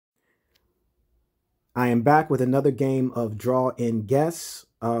I am back with another game of Draw and Guess.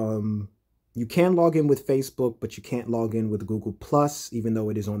 You can log in with Facebook, but you can't log in with Google Plus, even though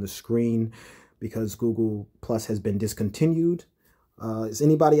it is on the screen because Google Plus has been discontinued. Has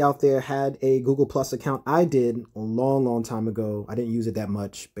anybody out there had a Google Plus account? I did a long, long time ago. I didn't use it that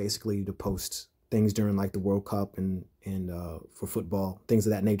much, basically to post things during like the World Cup and for football, things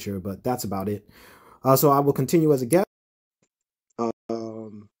of that nature. But that's about it. So I will continue as a guest.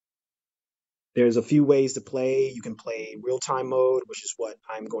 Um, There's a few ways to play. You can play real time mode, which is what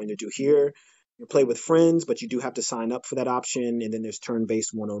I'm going to do here. You play with friends, but you do have to sign up for that option. And then there's turn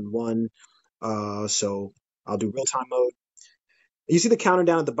based one on one. So I'll do real time mode. You see the counter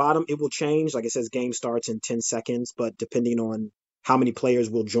down at the bottom, it will change. Like it says, game starts in 10 seconds, but depending on how many players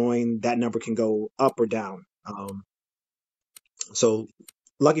will join, that number can go up or down. So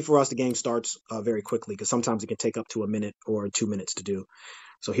lucky for us, the game starts very quickly because sometimes it can take up to a minute or 2 minutes to do.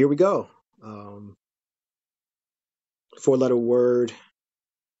 So here we go. Um, Four-letter word.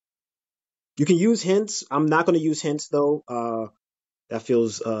 You can use hints. I'm not going to use hints though. That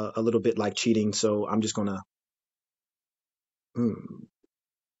feels a little bit like cheating. So I'm just gonna hmm,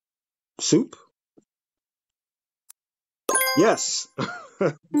 soup. Yes.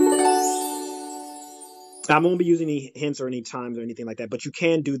 I won't be using any hints or any times or anything like that, but you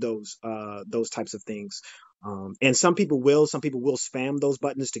can do those types of things. And some people will spam those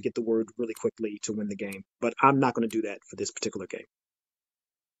buttons to get the word really quickly to win the game. But I'm not going to do that for this particular game.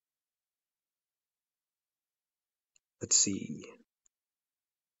 Let's see.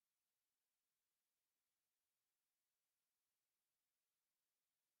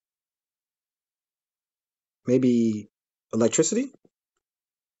 Maybe electricity?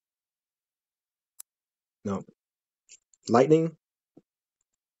 No. Lightning?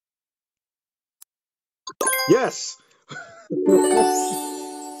 Yes.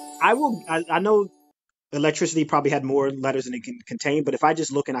 I know electricity probably had more letters than it can contain, but if I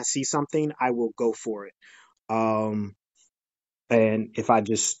just look and I see something, I will go for it. Um, and if I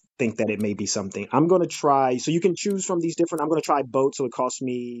just think that it may be something, I'm going to try. So you can choose from these different. I'm going to try boat. So it costs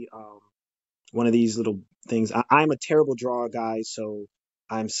me one of these little things. I'm a terrible drawer, guys. So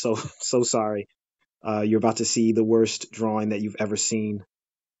I'm so so sorry. You're about to see the worst drawing that you've ever seen.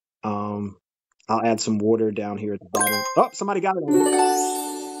 Um, I'll add some water down here at the bottom. Oh, somebody got it.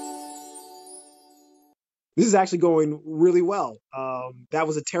 This is actually going really well. That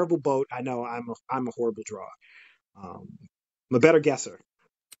was a terrible boat. I know I'm a horrible drawer. Um, I'm a better guesser,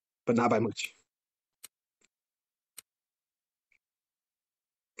 but not by much.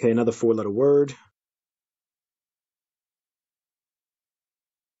 Okay, another four-letter word.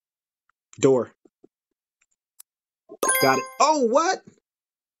 Door. Got it. Oh, what?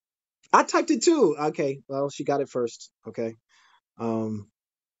 I typed it too. Okay, well, she got it first. Okay. Um,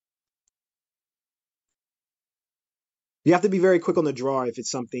 you have to be very quick on the draw if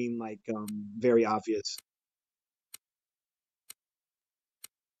it's something like very obvious.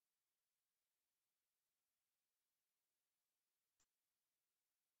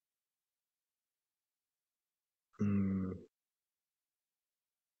 Hmm.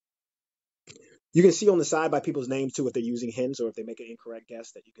 You can see on the side by people's names too if they're using hints or if they make an incorrect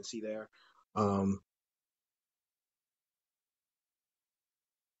guess that you can see there. Um,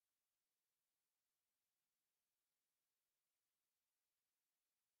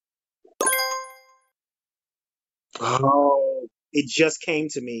 Oh, it just came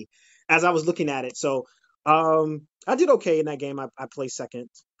to me as I was looking at it. So, I did okay in that game. I placed second.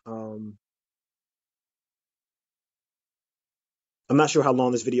 Um, I'm not sure how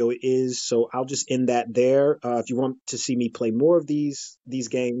long this video is, so I'll just end that there. If you want to see me play more of these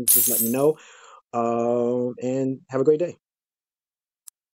games, just let me know. And have a great day.